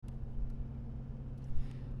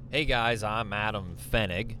Hey guys, I'm Adam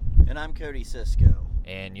Fenig, And I'm Cody Cisco.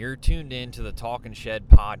 and you're tuned in to the Talking Shed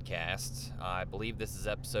podcast. I believe this is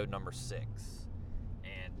episode number 6.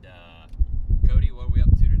 And Cody, what are we up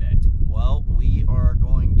to today? Well, we are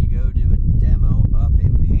going to go do a demo up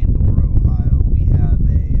in Pandora, Ohio. We have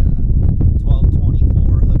a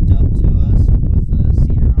 1224 hooked up to us with a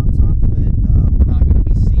seeder on top of it. We're not going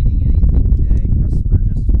to be seeding anything today. Customer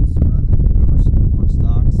just wants to run over some corn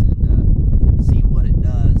stalks and see what it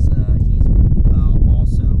does. He's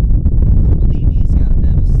also, I believe he's got a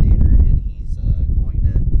Devastator, and he's going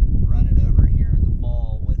to run it over here in the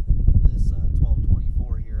fall with this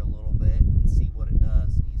 1224 here a little bit and see what it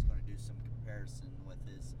does. And he's going to do some comparison with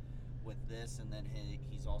this, and then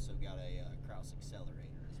he's also got a Kraus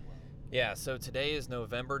accelerator as well. Yeah, so today is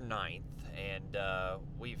November 9th, and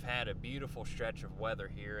we've had a beautiful stretch of weather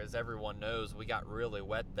here. As everyone knows, we got really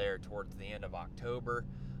wet there towards the end of October,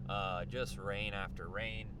 just rain after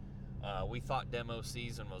rain. We thought demo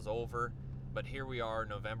season was over, but here we are,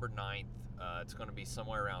 November 9th. It's going to be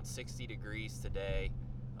somewhere around 60 degrees today.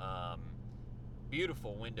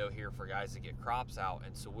 Beautiful window here for guys to get crops out,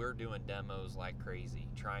 and so we're doing demos like crazy,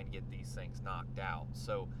 trying to get these things knocked out.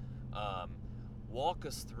 So walk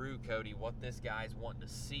us through, Cody, what this guy's wanting to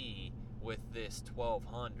see with this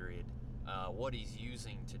 1200, what he's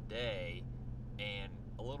using today, and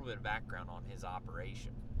a little bit of background on his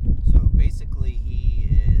operation. So basically, he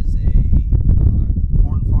is a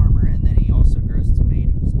corn farmer, and then he also grows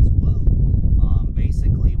tomatoes as well.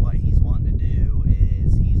 Basically, what he's wanting to do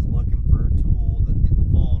is he's looking for a tool in the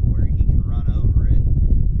fall where he can run over it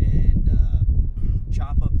and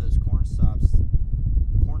chop up those corn stalks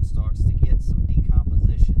to get some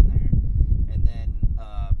decomposition there, and then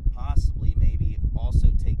possibly maybe also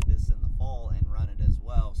take this in the fall and run it as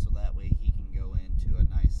well, so that way he can go into a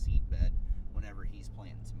nice seed bed whenever he's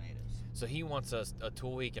planting tomatoes. So he wants a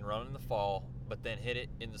tool he can run in the fall, but then hit it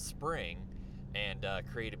in the spring and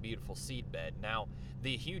create a beautiful seed bed. Now,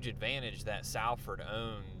 the huge advantage that Salford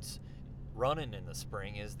owns running in the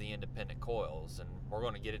spring is the independent coils, and we're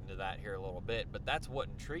going to get into that here a little bit, but that's what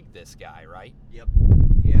intrigued this guy, right? Yep.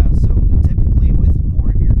 Yeah, so typically with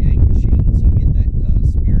more of your gang machines, you get that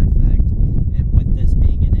smear effect, and with this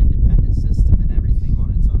being an independent system and everything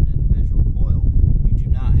on its own individual coil, you do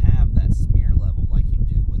not have that smear level like you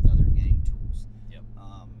do with other gang tools. Yep.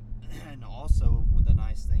 And also, the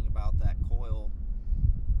nice thing about that coil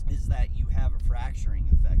is that you have a fracturing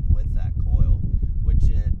effect with that coil, which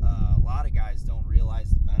a lot of guys don't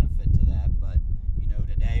realize the benefit to that, but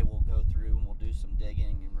today we'll go through and we'll do some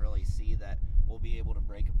digging and really see that we'll be able to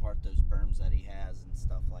break apart those berms that he has and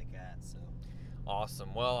stuff like that. So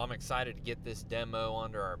Awesome. Well, I'm excited to get this demo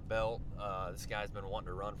under our belt. This guy's been wanting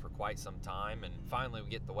to run for quite some time, and finally we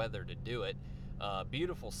get the weather to do it.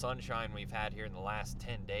 Beautiful sunshine we've had here in the last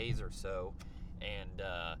 10 days or so, and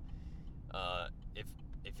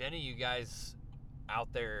if any of you guys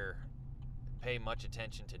out there pay much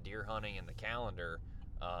attention to deer hunting in the calendar,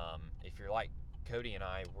 if you're like Cody and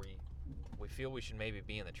I, we feel we should maybe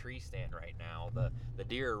be in the tree stand right now. The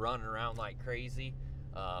deer are running around like crazy.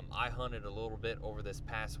 I hunted a little bit over this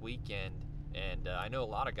past weekend, and I know a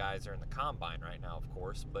lot of guys are in the combine right now, of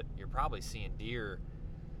course, but you're probably seeing deer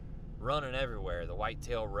running everywhere. The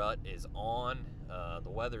whitetail rut is on. The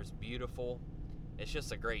weather's beautiful. It's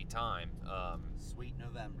just a great time. sweet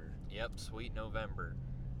November. Yep, sweet November.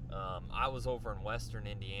 I was over in western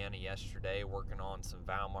Indiana yesterday working on some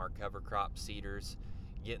Valmar cover crop seeders,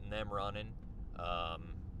 getting them running.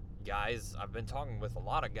 Guys, I've been talking with a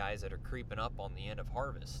lot of guys that are creeping up on the end of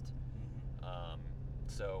harvest.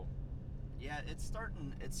 So yeah, it's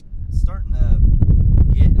starting to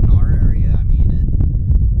get in our area. I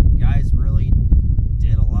mean, guys really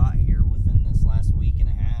did a lot here within this last week and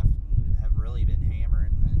a half. Have really been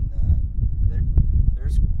hammering, and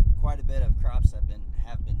there's quite a bit of crops that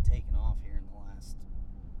have been taken off here in the last,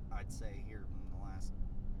 I'd say here in the last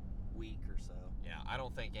week or so. yeah, I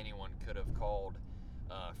don't think anyone could have called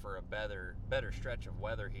for a better stretch of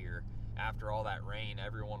weather here. After all that rain,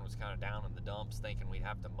 everyone was kind of down in the dumps thinking we'd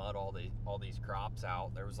have to mud all these crops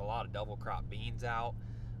out. There was a lot of double crop beans out.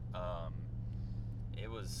 It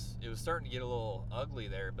was starting to get a little ugly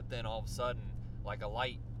there, but then all of a sudden, like a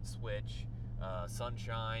light switch,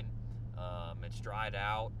 sunshine, it's dried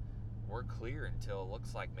out. We're clear until it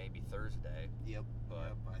looks like maybe Thursday. Yep.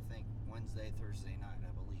 I think Wednesday, Thursday night,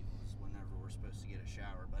 I believe, was whenever we're supposed to get a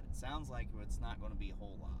shower. But it sounds like it's not going to be a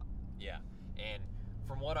whole lot. Yeah, and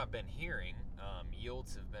from what I've been hearing,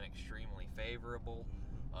 yields have been extremely favorable,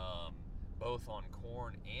 both on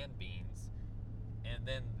corn and beans. And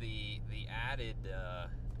then the added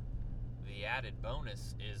the added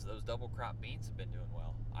bonus is those double crop beans have been doing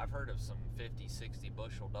well. I've heard of some 50, 60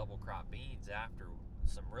 bushel double crop beans after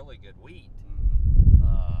some really good wheat.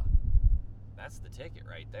 That's the ticket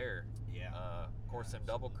right there. Yeah. Of course, them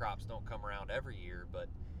double crops don't come around every year, but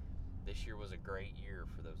this year was a great year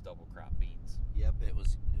for those double crop beans. Yep, it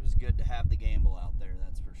was good to have the gamble out there.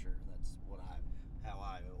 That's for sure. That's how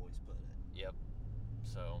I always put it. Yep.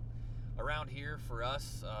 So around here for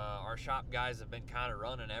us, our shop guys have been kind of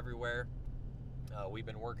running everywhere. We've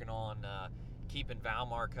been working on keeping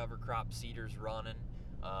Valmar cover crop seeders running,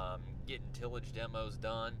 getting tillage demos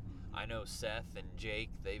done. I know Seth and Jake,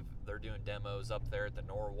 they're doing demos up there at the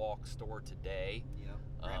Norwalk store today. Yep.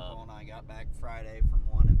 Grandpa and I got back Friday from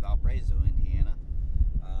one in Valparaiso, Indiana.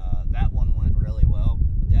 That one went really well.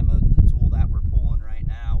 Demoed the tool that we're pulling right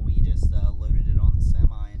now. We just loaded it on the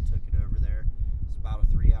semi and took it over there. It's about a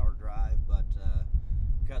 3-hour drive, but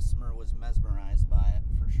customer was mesmerized by it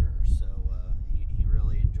for sure. So he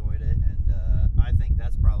really enjoyed it, and I think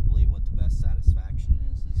that's probably what the best satisfaction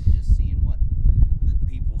is just seeing what the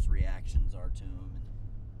people's reactions are to them.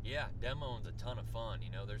 Yeah, demoing's a ton of fun.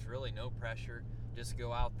 There's really no pressure. Just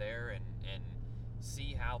go out there and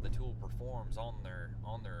see how the tool performs on their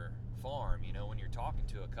farm. When you're talking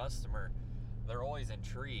to a customer, they're always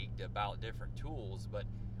intrigued about different tools, but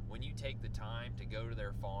when you take the time to go to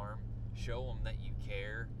their farm, show them that you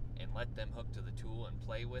care, and let them hook to the tool and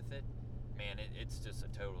play with it, man, it's just a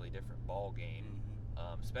totally different ball game.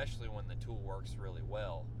 Especially when the tool works really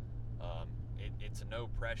well. It's a no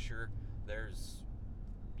pressure. There's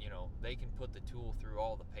they can put the tool through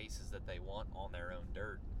all the paces that they want on their own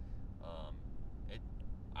dirt.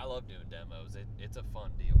 I love doing demos. It's a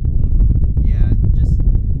fun deal. Yeah,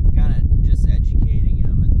 just educating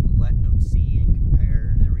them and letting them see and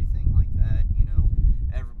compare and everything like that.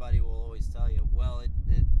 Everybody will always tell you, well,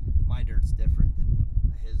 my dirt's different than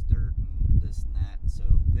his dirt and this and that. And so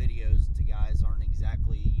videos to guys aren't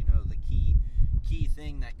exactly, the key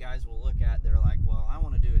thing that guys will look at. They're like, well, I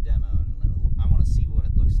want to do a demo and I want to see what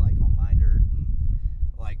it looks like on my dirt. And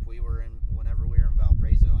like whenever we were in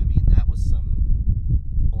Valparaiso, I mean, that was some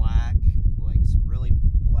black, like some really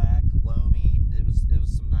black, loamy. It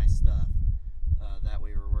was some nice stuff that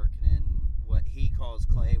we were working in. What he calls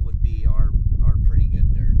clay would be our pretty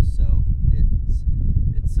good dirt. So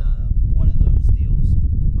it's one of those deals.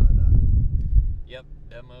 But yep,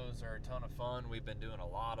 demos are a ton of fun. We've been doing a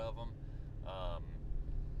lot of them.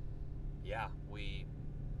 Yeah, we've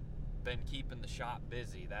been keeping the shop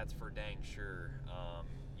busy, that's for dang sure.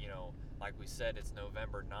 Like we said, it's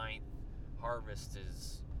November 9th. Harvest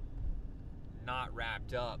is not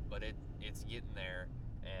wrapped up, but it's getting there.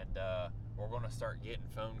 And we're going to start getting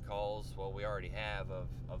phone calls, well, we already have, of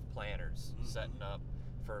planters, setting up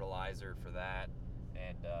fertilizer for that.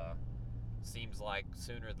 And seems like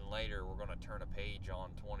sooner than later we're going to turn a page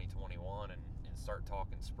on 2021 and start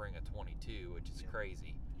talking spring of 22, which is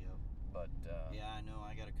crazy. Yep. But yeah, I know.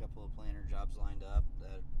 I got a couple of planter jobs lined up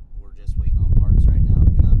that we're just waiting on parts right now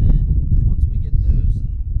to come in, and once we get those,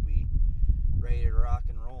 then we ready to rock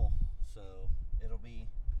and roll. So it'll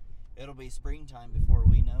be springtime before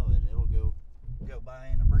we know it. It'll go by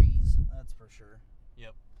in a breeze. That's for sure.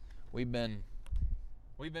 Yep. We've been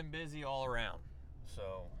busy all around.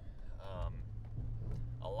 So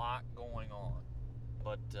a lot going on.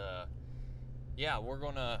 But yeah, we're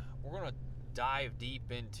gonna dive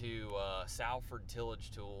deep into Salford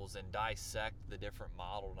tillage tools and dissect the different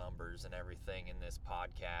model numbers and everything in this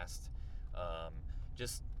podcast.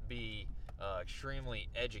 Just be extremely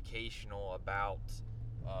educational about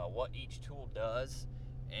what each tool does,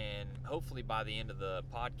 and hopefully by the end of the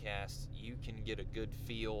podcast you can get a good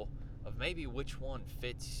feel of maybe which one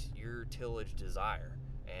fits your tillage desire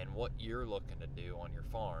and what you're looking to do on your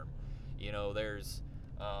farm. There's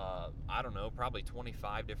I don't know, probably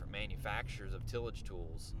 25 different manufacturers of tillage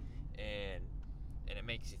tools, and it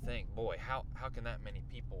makes you think, boy, how can that many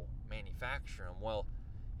people manufacture them? Well,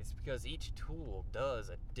 it's because each tool does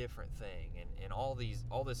a different thing, and all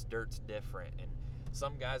this dirt's different, and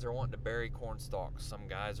some guys are wanting to bury corn stalks, some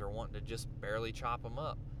guys are wanting to just barely chop them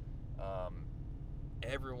up.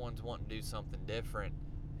 Everyone's wanting to do something different,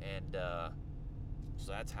 and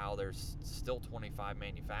so that's how there's still 25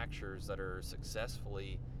 manufacturers that are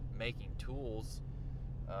successfully making tools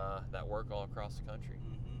that work all across the country.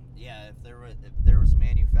 Yeah, if there was a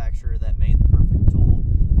manufacturer that made the perfect tool,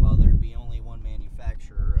 well, there'd be only one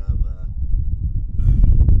manufacturer of a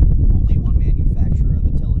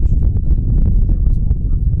tillage tool. Then, if there was one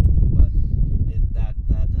perfect tool, but that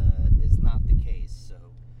is not the case. So,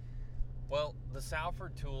 well, the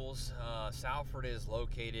Salford tools. Salford is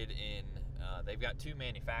located in. They've got two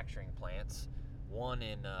manufacturing plants. one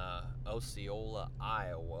in Osceola,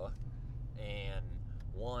 Iowa, and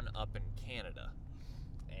one up in Canada.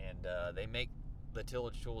 And they make the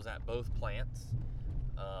tillage tools at both plants.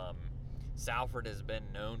 Salford has been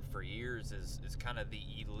known for years as kind of the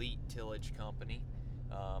elite tillage company.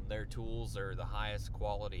 Their tools are the highest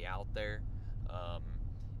quality out there,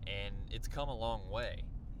 and it's come a long way.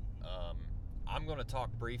 I'm going to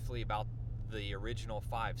talk briefly about the original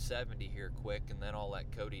 570 here quick, and then I'll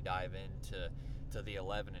let Cody dive into the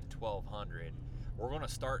 11 and 1200. We're going to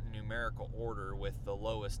start in numerical order with the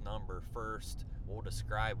lowest number first. We'll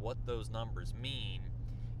describe what those numbers mean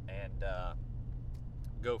and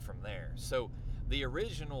go from there. So the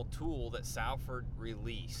original tool that Salford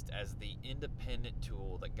released as the independent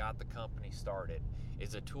tool that got the company started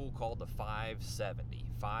is a tool called the 570.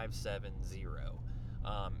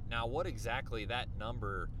 Now, what exactly that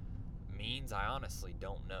number means, I honestly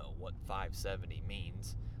don't know what 570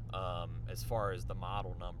 means as far as the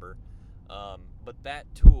model number. But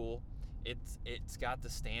that tool, it's got the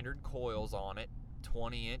standard coils on it,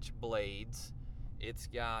 20-inch blades. It's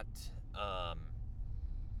got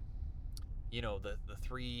the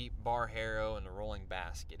 3-bar harrow and the rolling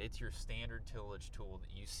basket. It's your standard tillage tool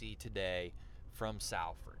that you see today from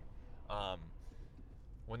Salford.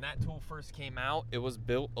 When that tool first came out, it was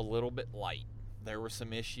built a little bit light. There were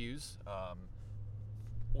some issues.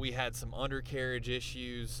 We had some undercarriage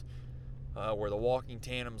issues where the walking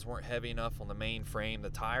tandems weren't heavy enough on the main frame. The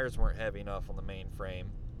tires weren't heavy enough on the main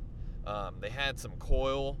frame. They had some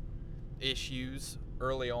coil issues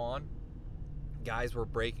early on. Guys were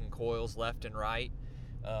breaking coils left and right.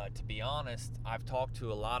 To be honest, I've talked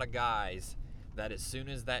to a lot of guys that as soon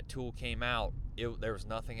as that tool came out, there was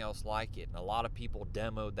nothing else like it. And a lot of people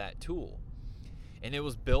demoed that tool. And it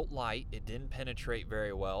was built light. It didn't penetrate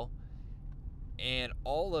very well. And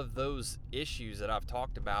all of those issues that I've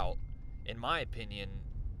talked about, in my opinion,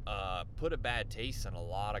 put a bad taste in a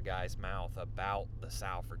lot of guys' mouth about the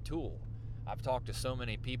Salford tool. I've talked to so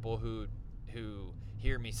many people who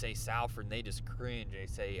hear me say Salford and they just cringe. They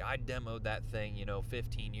say, I demoed that thing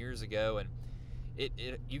 15 years ago and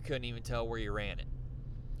you couldn't even tell where you ran it.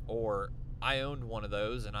 Or I owned one of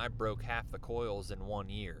those and I broke half the coils in 1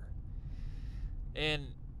 year.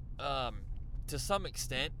 And to some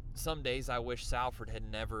extent, some days I wish Salford had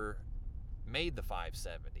never made the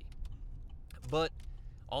 570. But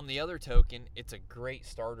on the other token, it's a great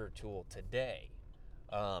starter tool today.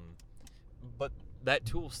 But that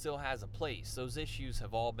tool still has a place. Those issues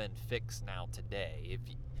have all been fixed now today.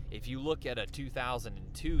 If you look at a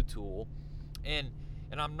 2002 tool, and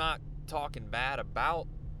I'm not talking bad about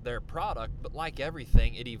their product, but like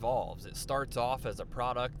everything, it evolves. It starts off as a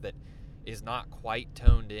product that is not quite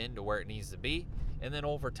toned in to where it needs to be, and then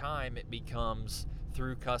over time it becomes,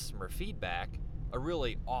 through customer feedback, a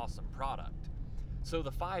really awesome product. So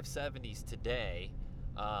the 570s today,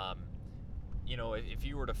 if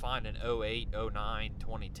you were to find an 08, 09,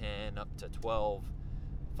 2010 up to 12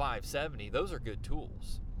 570, those are good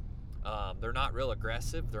tools. They're not real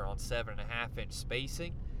aggressive. They're on 7.5-inch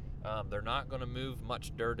spacing. They're not going to move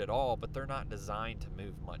much dirt at all, but they're not designed to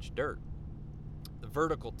move much dirt. The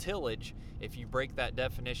vertical tillage, if you break that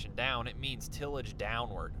definition down, it means tillage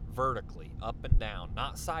downward, vertically, up and down,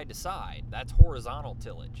 not side to side. That's horizontal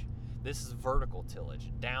tillage. This is vertical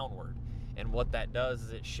tillage, downward. And what that does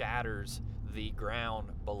is it shatters the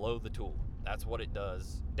ground below the tool. That's what it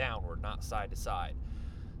does, downward, not side to side.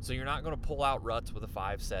 So you're not going to pull out ruts with a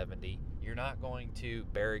 570. You're not going to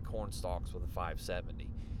bury corn stalks with a 570.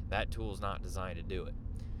 That tool is not designed to do it.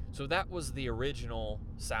 So that was the original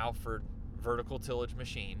Salford vertical tillage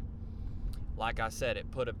machine. Like I said, it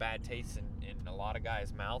put a bad taste in a lot of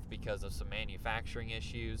guys' mouth because of some manufacturing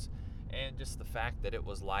issues and just the fact that it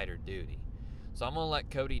was lighter duty. So I'm going to let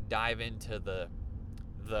Cody dive into the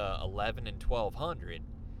 11 and 1200.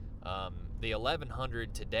 The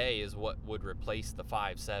 1100 today is what would replace the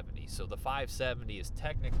 570. So the 570 is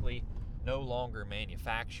technically no longer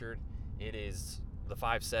manufactured. It is, the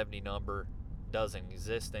 570 number doesn't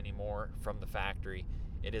exist anymore from the factory.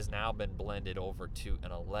 It has now been blended over to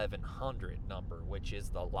an 1100 number, which is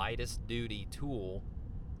the lightest duty tool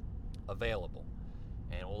available.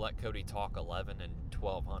 And we'll let Cody talk 11 and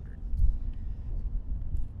 1200.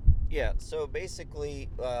 Yeah, so basically,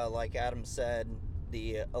 like Adam said,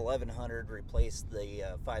 the 1100 replaced the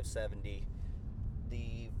 570.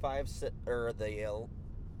 The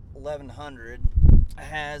 1100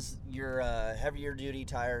 has your heavier duty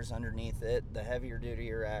tires underneath it, the heavier duty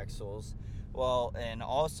rear axles. Well, and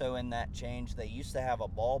also in that change, they used to have a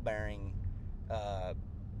ball bearings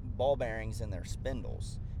in their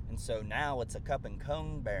spindles, and so now it's a cup and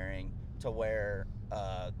cone bearing to where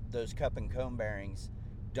those cup and cone bearings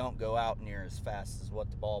don't go out near as fast as what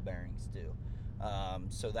the ball bearings do.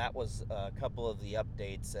 So that was a couple of the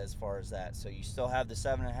updates as far as that. So you still have the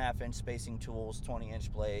 7.5 inch spacing tools, 20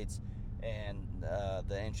 inch blades, and the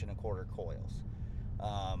 1 1/4 coils.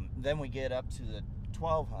 Then we get up to the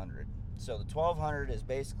 1200. So the 1200 is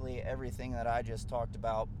basically everything that I just talked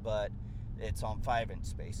about, but it's on 5 inch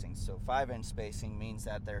spacing. So 5 inch spacing means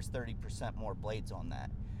that there's 30% more blades on that.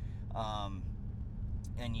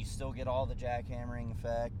 And you still get all the jackhammering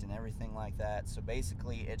effect and everything like that. So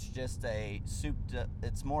basically it's just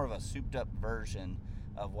it's more of a souped up version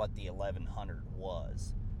of what the 1100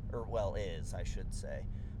 was, or well is, I should say.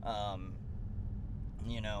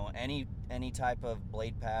 You know, any type of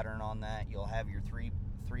blade pattern on that, you'll have your three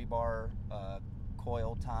bar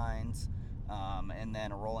coil tines, and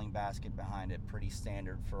then a rolling basket behind it, pretty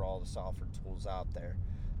standard for all the Salford tools out there.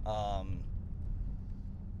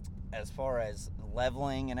 As far as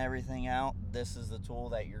leveling and everything out, this is the tool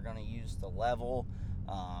that you're going to use to level.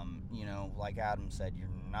 You know, like Adam said, you're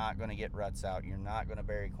not going to get ruts out. You're not going to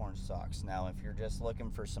bury corn stalks. Now, if you're just looking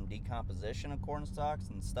for some decomposition of corn stalks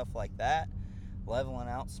and stuff like that, leveling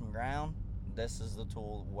out some ground, this is the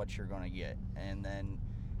tool what you're going to get. And then,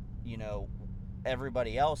 you know,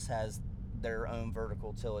 everybody else has their own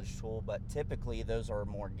vertical tillage tool, but typically those are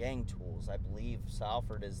more gang tools. I believe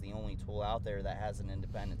Salford is the only tool out there that has an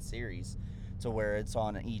independent series to where it's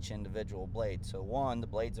on each individual blade. So one, the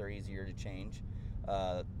blades are easier to change.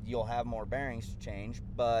 You'll have more bearings to change,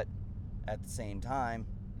 but at the same time,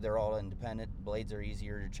 they're all independent. Blades are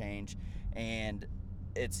easier to change, and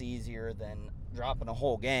it's easier than dropping a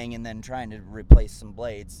whole gang and then trying to replace some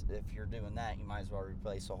blades. If you're doing that, you might as well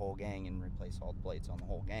replace a whole gang and replace all the blades on the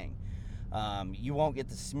whole gang. You won't get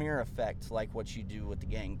the smear effect like what you do with the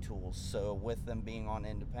gang tools. So with them being on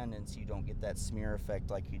independence, you don't get that smear effect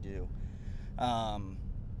like you do.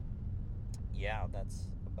 Yeah, that's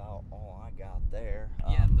about all I got there.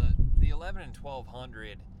 Yeah, the 11 and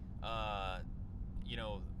 1200, you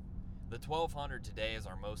know, the 1200 today is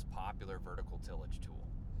our most popular vertical tillage tool.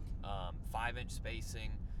 5 inch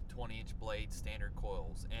spacing, 20 inch blades, standard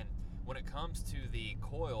coils. And when it comes to the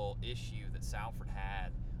coil issue that Salford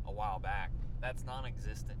had a while back, that's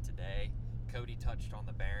non-existent today. Cody touched on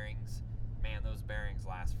the bearings. Man, those bearings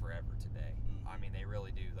last forever today. I mean, they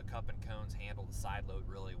really do. The cup and cones handle the side load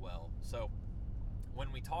really well. So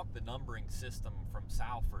when we talk the numbering system from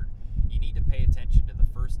Salford, you need to pay attention to the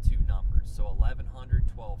first two numbers. So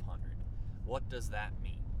 1100, 1200. What does that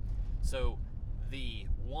mean? So the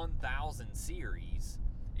 1000 series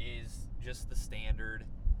is just the standard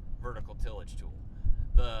vertical tillage tool.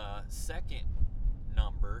 The second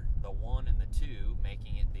number, the 1 and the 2,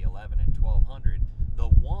 making it the 11 and 1200, the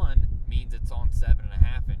 1 means it's on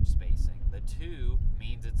 7.5 inch spacing. The 2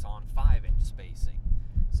 means it's on 5 inch spacing.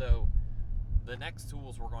 So the next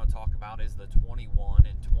tools we're going to talk about is the 21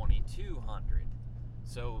 and 2200.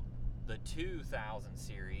 So the 2000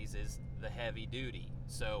 series is the heavy duty.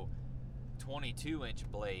 So 22 inch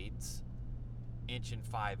blades, 1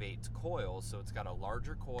 5/8 coils, so it's got a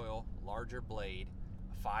larger coil, larger blade,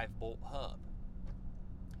 a 5-bolt hub.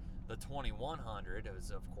 The 2100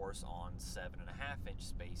 is of course on 7.5 inch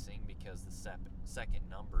spacing because the second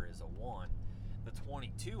number is a 1. The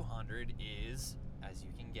 2200 is, as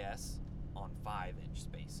you can guess, on 5 inch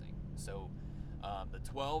spacing. So the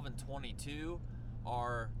 12 and 22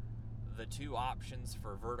 are the two options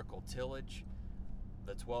for vertical tillage.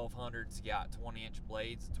 The 1200's got 20 inch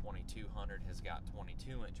blades, the 2200 has got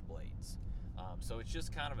 22 inch blades. So it's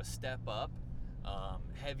just kind of a step up,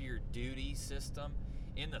 heavier duty system.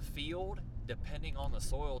 In the field, depending on the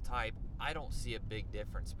soil type, I don't see a big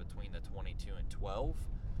difference between the 22 and 12.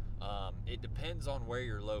 It depends on where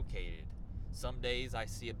you're located. Some days I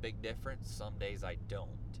see a big difference, some days I don't.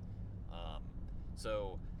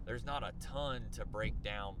 So there's not a ton to break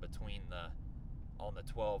down between on the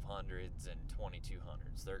 1200s and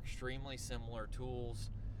 2200s. They're extremely similar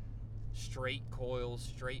tools, straight coils,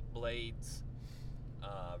 straight blades,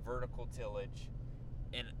 vertical tillage,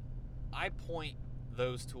 and I point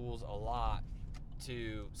those tools a lot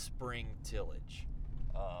to spring tillage.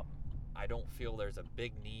 I don't feel there's a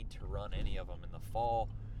big need to run any of them in the fall,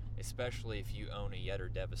 especially if you own a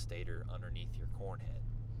Yetter Devastator underneath your corn head.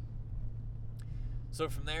 So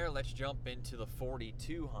from there, let's jump into the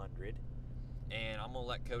 4200, and I'm going to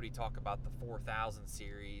let Cody talk about the 4000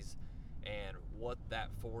 series and what that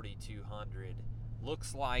 4200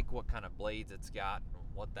 looks like, what kind of blades it's got, and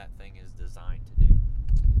what that thing is designed to do.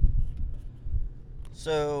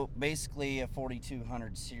 So basically a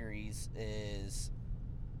 4200 series is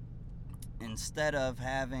instead of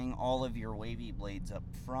having all of your wavy blades up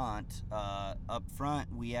front,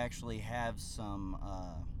 we actually have some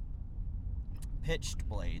pitched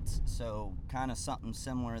blades. So kind of something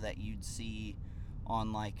similar that you'd see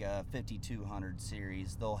on like a 5200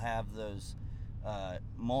 series. They'll have those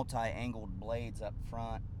multi-angled blades up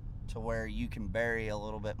front to where you can bury a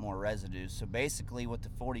little bit more residue. So basically with the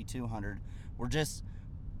 4200,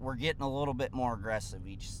 we're getting a little bit more aggressive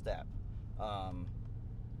each step.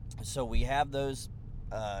 So we have those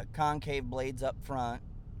concave blades up front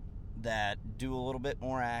that do a little bit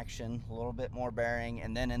more action, a little bit more bearing,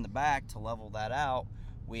 and then in the back to level that out,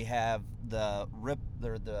 we have the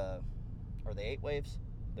 8 waves?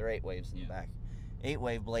 They're 8 waves in the back.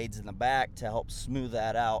 8-wave blades in the back to help smooth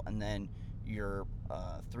that out, and then your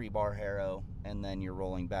 3-bar harrow, and then your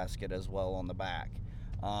rolling basket as well on the back.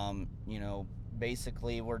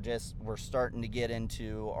 Basically we're starting to get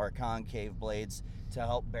into our concave blades to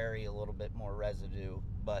help bury a little bit more residue,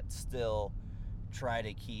 but still try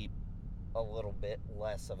to keep a little bit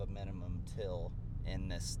less of a minimum till in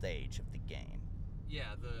this stage of the game.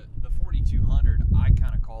 Yeah, the 4200, I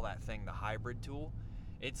kind of call that thing the hybrid tool.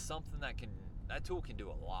 It's something that tool can do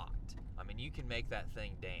a lot. I mean, you can make that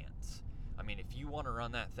thing dance. I mean, if you want to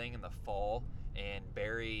run that thing in the fall and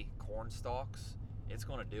bury corn stalks, it's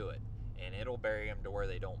going to do it. And it'll bury them to where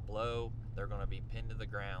they don't blow. They're going to be pinned to the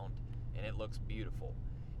ground, and it looks beautiful.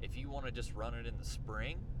 If you want to just run it in the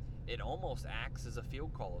spring, it almost acts as a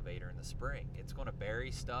field cultivator in the spring. It's going to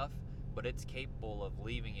bury stuff, but it's capable of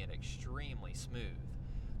leaving it extremely smooth.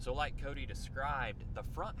 So like Cody described, the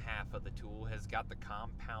front half of the tool has got the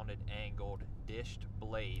compounded angled dished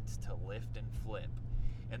blades to lift and flip.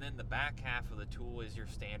 And then the back half of the tool is your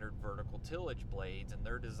standard vertical tillage blades, and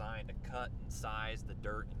they're designed to cut and size the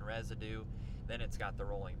dirt and residue. Then it's got the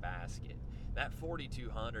rolling basket. That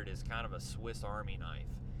 4200 is kind of a Swiss Army knife.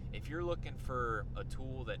 If you're looking for a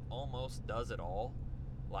tool that almost does it all,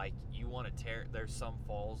 like you want to there's some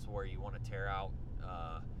falls where you want to tear out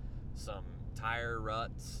some tire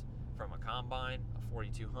ruts from a combine, a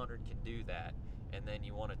 4200 can do that. And then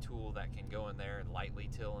you want a tool that can go in there and lightly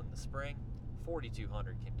till in the spring,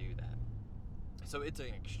 4200 can do that. So it's an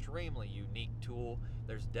extremely unique tool.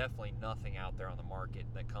 There's definitely nothing out there on the market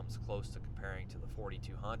that comes close to comparing to the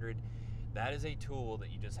 4200. That is a tool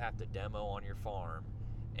that you just have to demo on your farm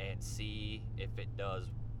and see if it does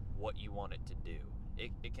what you want it to do.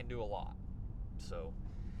 It can do a lot. So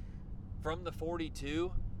from the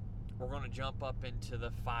 42, we're going to jump up into the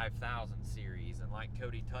 5000 series, and like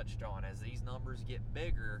Cody touched on, as these numbers get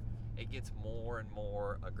bigger, it gets more and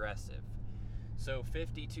more aggressive. So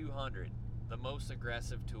 5200, the most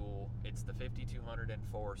aggressive tool, it's the 5200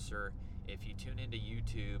 Enforcer. If you tune into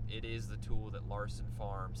YouTube, it is the tool that Larson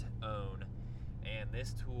Farms own, and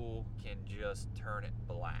this tool can just turn it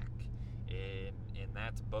black. And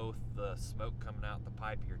that's both the smoke coming out the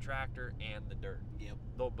pipe of your tractor and the dirt. Yep.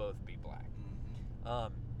 They'll both be black.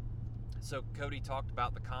 Mm-hmm. So Cody talked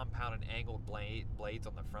about the compounded angled blades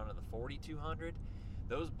on the front of the 4200.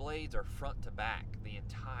 Those blades are front to back, the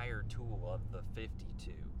entire tool of the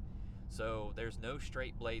 52. So there's no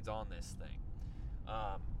straight blades on this thing.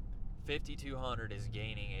 5200 is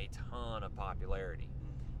gaining a ton of popularity.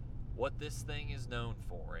 What this thing is known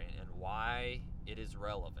for and why it is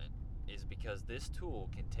relevant is because this tool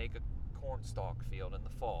can take a cornstalk field in the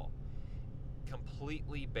fall,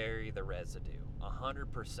 completely bury the residue,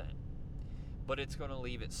 100%. But it's going to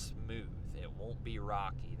leave it smooth. It won't be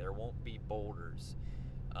rocky. There won't be boulders.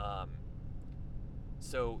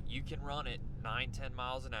 So you can run it 9-10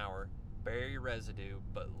 miles an hour, bury residue,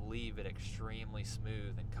 but leave it extremely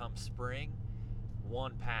smooth. And come spring,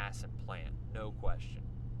 one pass and plant, no question.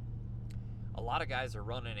 A lot of guys are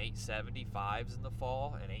running 875s in the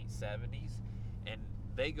fall and 870s, and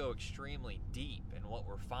they go extremely deep. And what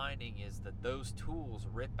we're finding is that those tools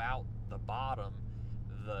rip out the bottom,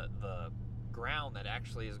 the ground that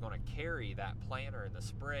actually is going to carry that planter in the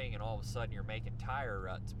spring, and all of a sudden you're making tire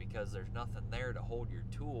ruts because there's nothing there to hold your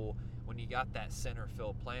tool when you got that center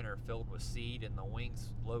fill planter filled with seed and the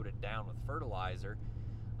wings loaded down with fertilizer.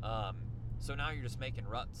 So now you're just making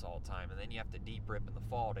ruts all the time, and then you have to deep rip in the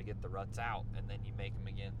fall to get the ruts out, and then you make them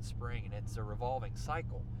again in the spring, and it's a revolving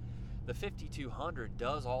cycle. The 5200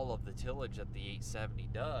 does all of the tillage that the 870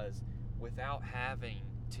 does without having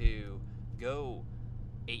to go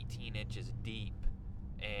 18 inches deep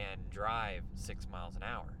and drive 6 miles an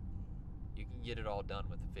hour. You can get it all done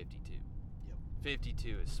with the 52. Yep.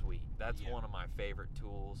 52 is sweet. That's one of my favorite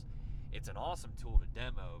tools. It's an awesome tool to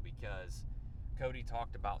demo because Cody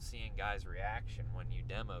talked about seeing guys' reaction when you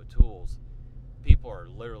demo tools. People are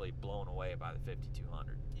literally blown away by the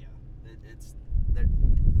 5200. Yeah,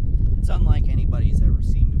 It's unlike anybody's ever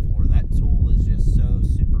seen before. That tool is just so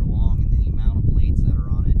super long, and the amount of blades that are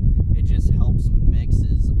on it, it just helps mix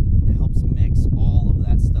all of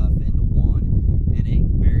that stuff into one, and it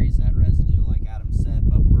buries that residue, like Adam said.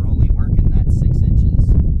 But we're only working that 6 inches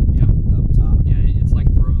up top. Yeah, it's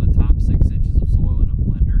like throwing the top 6 inches of soil in a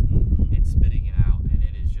blender and spitting it out, and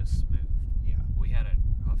it is just smooth. Yeah. We had a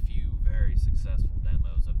few very successful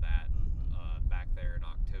demos of that back there in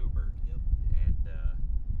October. Yep. And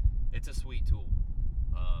it's a sweet tool.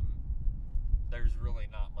 There's really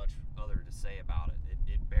not much other to say about it.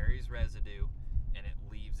 It buries residue and it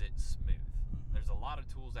leaves it smooth. There's a lot of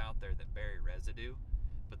tools out there that bury residue,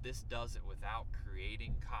 but this does it without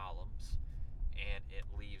creating columns, and it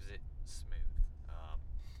leaves it smooth.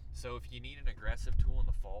 So if you need an aggressive tool in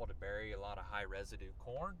the fall to bury a lot of high residue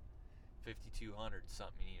corn, 5200 is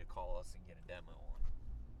something you need to call us and get a demo on.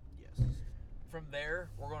 Yes. From there,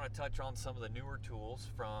 we're going to touch on some of the newer tools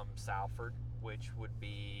from Salford, which would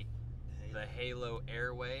be the Halo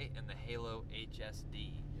Airway and the Halo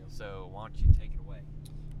HSD. Yep. So why don't you take it away?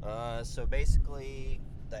 So basically,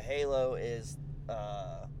 the Halo is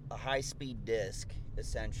a high-speed disc,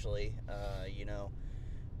 essentially.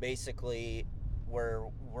 Basically, we're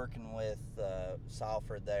working with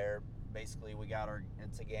Salford there. Basically,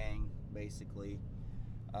 it's a gang, basically.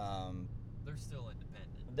 They're still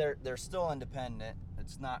independent. They're still independent.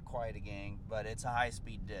 It's not quite a gang, but it's a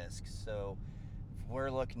high-speed disc. So if we're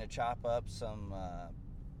looking to chop up some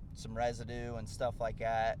residue and stuff like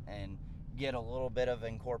that, and get a little bit of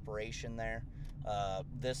incorporation there,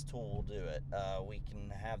 this tool will do it. We can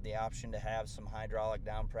have the option to have some hydraulic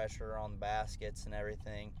down pressure on the baskets and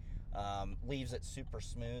everything. Leaves it super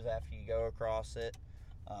smooth after you go across it.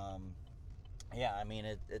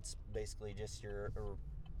 It's basically just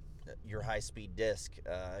your high-speed disc.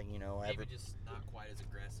 Maybe just not quite as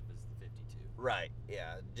aggressive as the 52. Right,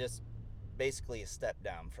 yeah, just basically a step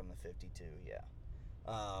down from the 52, yeah.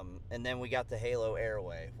 And then we got the Halo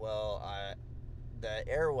Airway. Well, the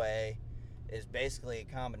Airway is basically a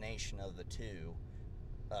combination of the two.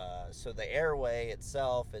 So the Airway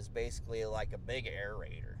itself is basically like a big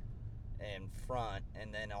aerator in front,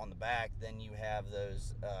 and then on the back, then you have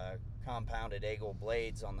those compounded Eagle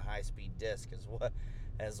blades on the high-speed disc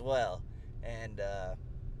as well. And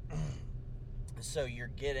so you're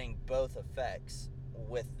getting both effects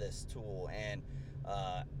with this tool, and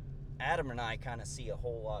Adam and I kind of see a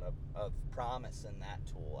whole lot of promise in that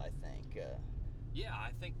tool, I think. Yeah, I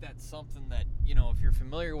think that's something that, if you're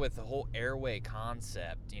familiar with the whole Airway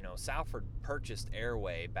concept, Salford purchased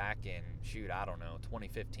Airway back in,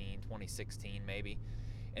 2015, 2016 maybe.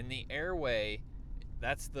 And the Airway,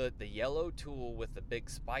 that's the yellow tool with the big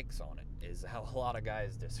spikes on it, is how a lot of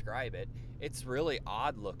guys describe it. It's really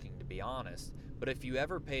odd looking, to be honest. But if you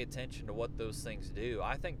ever pay attention to what those things do,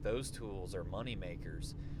 I think those tools are money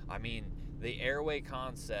makers. I mean, the Airway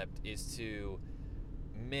concept is to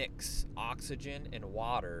mix oxygen and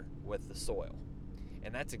water with the soil,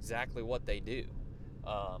 and that's exactly what they do.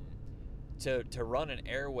 To run an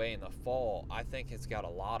Airway in the fall, I think it's got a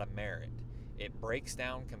lot of merit. It breaks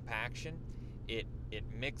down compaction, it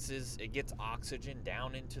mixes, it gets oxygen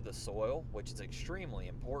down into the soil, which is extremely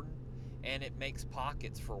important, and it makes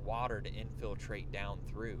pockets for water to infiltrate down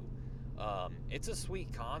through. It's a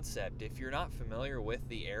sweet concept. If you're not familiar with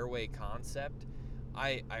the Airway concept,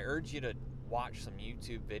 I urge you to watch some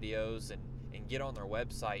YouTube videos and get on their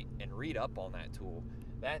website and read up on that tool.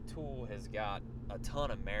 That tool has got a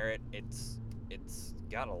ton of merit. It's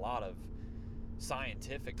got a lot of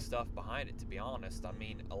scientific stuff behind it, to be honest. I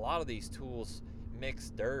mean, a lot of these tools mix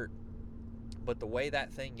dirt, but the way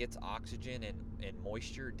that thing gets oxygen and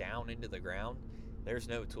moisture down into the ground, there's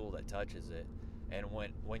no tool that touches it. And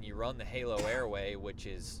when you run the Halo Airway, which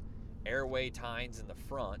is airway tines in the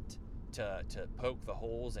front to poke the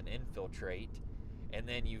holes and infiltrate, and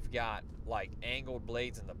then you've got like angled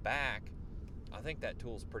blades in the back, I think that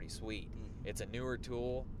tool's pretty sweet. It's a newer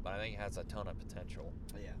tool, but I think it has a ton of potential.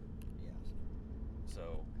 Yeah.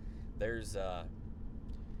 So there's a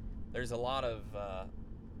lot of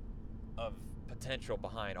potential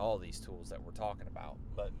behind all these tools that we're talking about.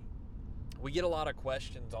 But we get a lot of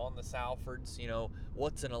questions on the Salfords,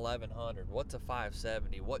 what's an 1100, what's a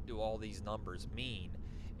 570, what do all these numbers mean?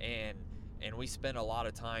 And we spend a lot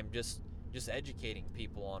of time just educating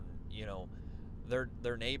people on,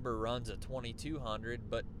 their neighbor runs a 2200,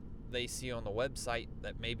 but they see on the website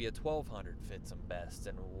that maybe a 1200 fits them best,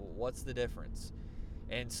 and what's the difference?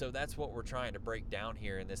 And so that's what we're trying to break down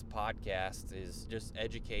here in this podcast, is just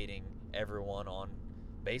educating everyone on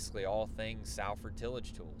basically all things Salford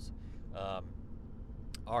tillage tools.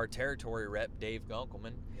 our territory rep, Dave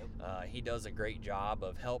Gunkelman. Yep. He does a great job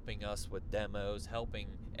of helping us with demos, helping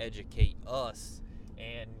educate us,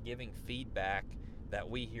 and giving feedback that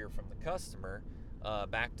we hear from the customer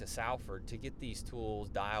back to Salford to get these tools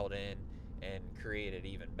dialed in and created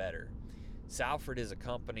even better. Salford is a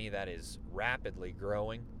company that is rapidly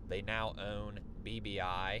growing. They now own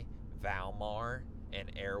BBI, Valmar,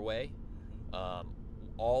 and Airway,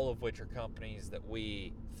 all of which are companies that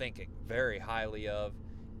we think very highly of,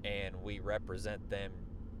 and we represent them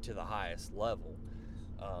to the highest level.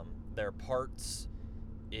 Their parts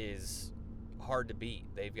is hard to beat.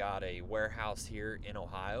 They've got a warehouse here in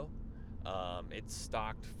Ohio. It's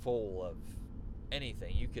stocked full of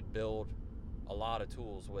anything. You could build a lot of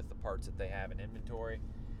tools with the parts that they have in inventory,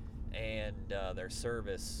 and their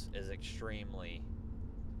service is extremely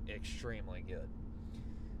good.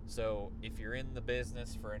 So if you're in the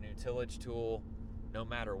business for a new tillage tool, no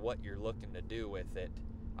matter what you're looking to do with it,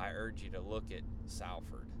 I urge you to look at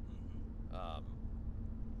Salford.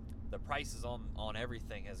 The prices on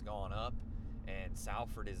everything has gone up, and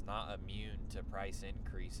Salford is not immune to price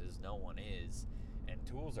increases. No one is, and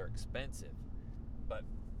tools are expensive. But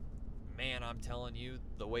man, I'm telling you,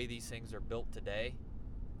 the way these things are built today,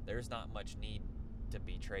 there's not much need to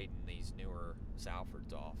be trading these newer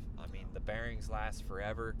Salfords off. I mean, the bearings last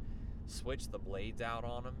forever. Switch the blades out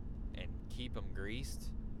on them and keep them greased.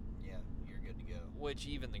 Yeah, you're good to go. Which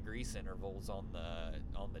even the grease intervals on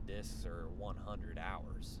the discs are 100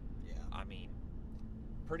 hours. Yeah. I mean,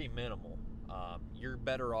 pretty minimal. You're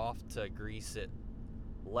better off to grease it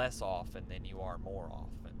less often than you are more often.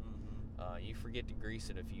 You forget to grease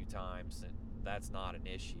it a few times, and that's not an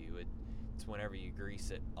issue. It's whenever you grease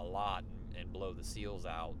it a lot and blow the seals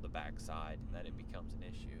out the backside that it becomes an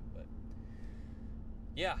issue. But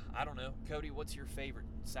yeah, I don't know. Cody, what's your favorite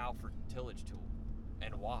Salford tillage tool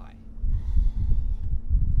and why?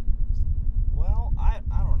 Well, I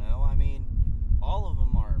don't know. I mean, all of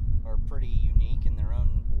them are pretty unique in their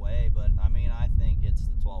own way, but I mean, I think it's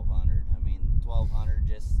the 1200. I mean, 1200,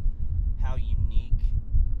 just how unique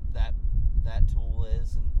that tool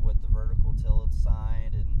is, and with the vertical tillage side,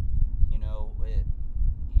 and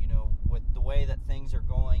with the way that things are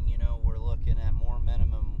going, we're looking at more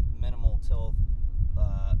minimal till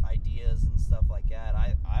ideas and stuff like that.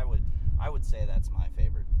 I would say that's my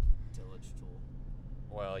favorite tillage tool.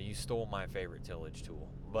 Well, you stole my favorite tillage tool,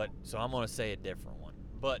 but so I'm going to say a different one.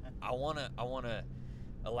 But I want to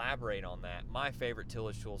elaborate on that. My favorite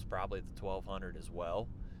tillage tool is probably the 1200 as well.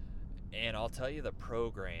 And I'll tell you the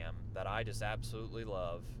program that I just absolutely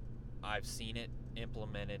love. I've seen it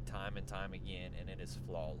implemented time and time again, and it is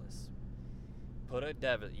flawless. Put a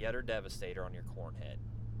Yetter Devastator on your corn head.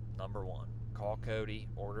 Number one, call Cody,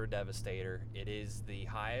 order a Devastator. It is the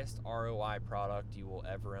highest ROI product you will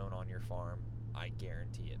ever own on your farm. I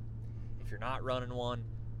guarantee it. If you're not running one,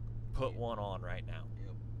 put one on right now.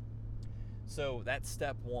 Yep. So that's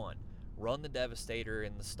step one. Run the Devastator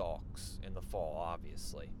in the stalks in the fall,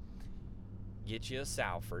 obviously. Get you a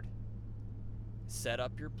Salford. Set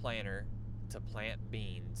up your planter to plant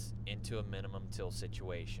beans into a minimum till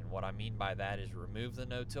situation. What I mean by that is remove the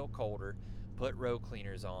no-till coulter, put row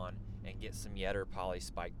cleaners on, and get some Yetter poly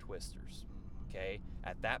spike twisters. Okay?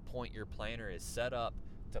 At that point, your planter is set up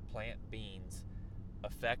to plant beans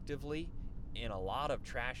effectively in a lot of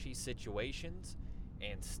trashy situations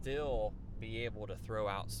and still be able to throw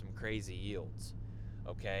out some crazy yields.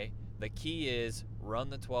 Okay? The key is run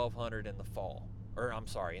the 1200 in the fall,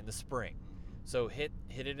 in the spring. So hit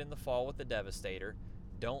it in the fall with the Devastator.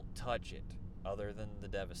 Don't touch it other than the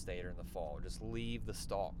Devastator in the fall. Just leave the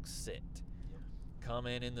stalks sit. Yep. Come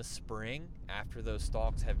in the spring after those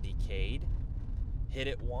stalks have decayed. Hit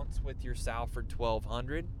it once with your Salford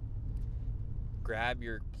 1200. Grab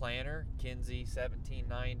your planter, Kinsey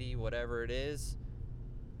 1790, whatever it is,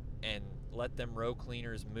 and let them row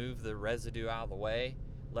cleaners move the residue out of the way.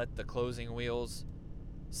 Let the closing wheels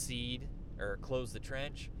seed or close the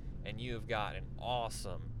trench, and you have got an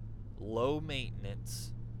awesome, low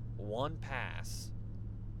maintenance, one pass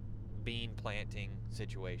bean planting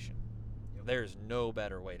situation. Yep. There's no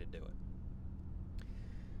better way to do it.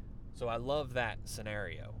 So I love that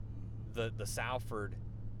scenario. The Salford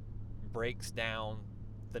breaks down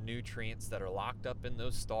the nutrients that are locked up in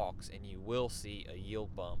those stalks, and you will see a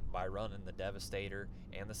yield bump by running the Devastator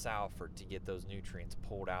and the Salford to get those nutrients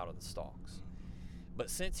pulled out of the stalks. But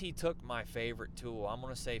since he took my favorite tool, I'm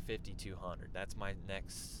going to say 5200. That's my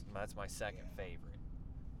second favorite.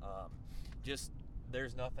 Just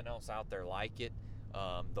there's nothing else out there like it.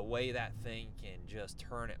 The way that thing can just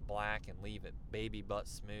turn it black and leave it baby butt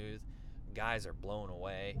smooth, guys are blown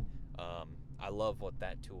away. I love what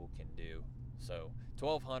that tool can do. So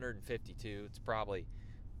 1200 and 52. It's probably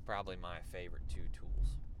my favorite two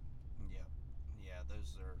tools. Yeah,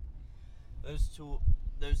 those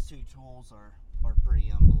two tools are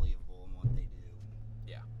pretty unbelievable in what they do.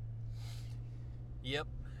 Yeah. Yep.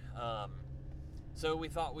 So we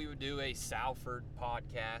thought we would do a Salford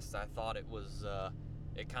podcast. I thought it was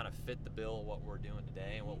it kind of fit the bill of what we're doing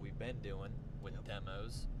today and what we've been doing with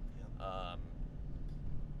demos. Yep.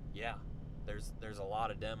 Yeah. There's a lot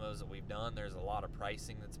of demos that we've done. There's a lot of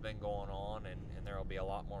pricing that's been going on, and there will be a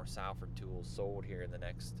lot more Salford tools sold here in the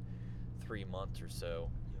next 3 months or so.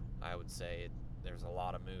 Yep. I would say there's a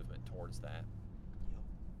lot of movement towards that. Yep.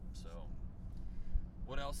 So,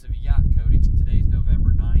 what else have you got, Cody? Today's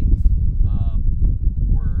November 9th.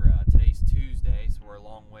 Today's Tuesday, so we're a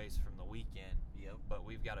long ways from the weekend. Yep. But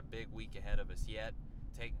we've got a big week ahead of us yet,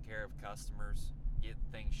 taking care of customers, getting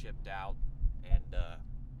things shipped out, and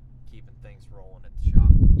keeping things rolling at the shop.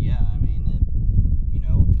 Yeah, I mean,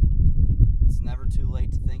 it's never too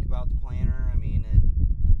late to think about the planter. I mean,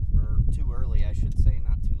 or too early, I should say,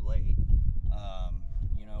 not too late.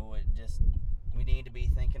 We need to be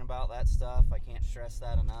thinking about that stuff. I can't stress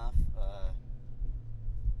that enough.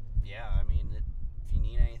 Yeah, I mean, if you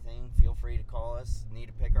need anything, feel free to call us. Need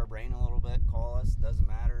to pick our brain a little bit, call us. Doesn't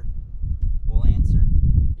matter. We'll answer.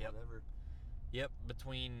 Yep. Whatever. Yep,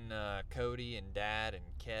 between Cody and Dad and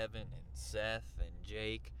Kevin and Seth and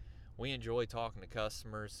Jake, we enjoy talking to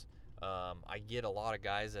customers. I get a lot of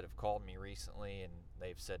guys that have called me recently and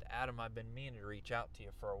they've said, Adam, I've been meaning to reach out to you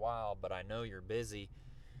for a while, but I know you're busy.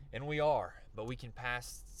 And we are, but we can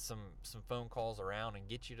pass some phone calls around and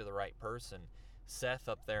get you to the right person. Seth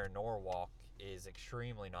up there in Norwalk is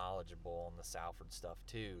extremely knowledgeable on the Salford stuff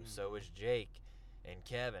too. Mm-hmm. So is Jake and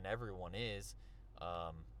Kevin. Everyone is.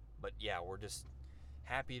 But yeah, we're just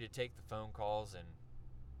happy to take the phone calls and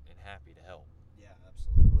happy to help. Yeah,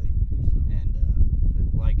 absolutely. And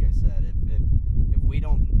like I said, if we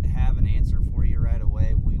don't have an answer for you right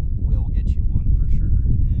away, we will get you one for sure.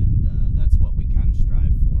 And that's what we kind of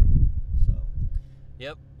strive for. So.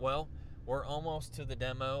 Yep. Well, we're almost to the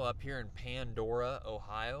demo up here in Pandora,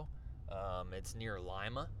 Ohio. It's near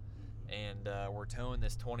Lima, and we're towing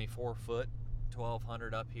this 24-foot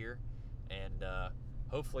 1200 up here, and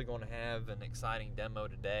hopefully going to have an exciting demo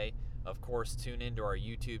today. Of course, tune into our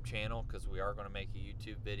YouTube channel because we are going to make a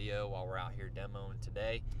YouTube video while we're out here demoing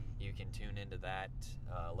today. You can tune into that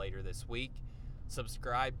later this week.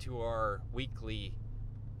 Subscribe to our weekly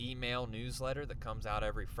email newsletter that comes out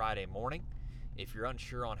every Friday morning. If you're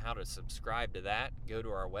unsure on how to subscribe to that, go to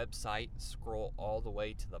our website, scroll all the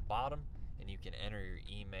way to the bottom, and you can enter your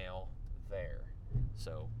email there.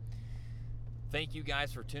 So thank you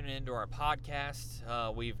guys for tuning into our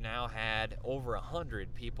podcast. We've now had over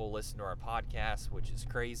 100 people listen to our podcast, which is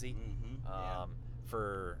crazy. Mm-hmm. Yeah.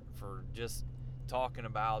 For just talking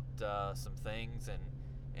about some things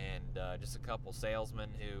and just a couple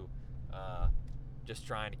salesmen who just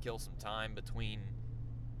trying to kill some time between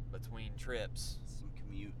trips. Some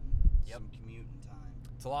commuting. Yep. Some commuting time.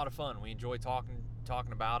 It's a lot of fun. We enjoy talking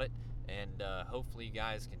about it, and hopefully you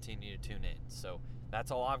guys continue to tune in. So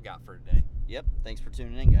that's all I've got for today. Yep. Thanks for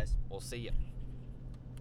tuning in, guys. We'll see you.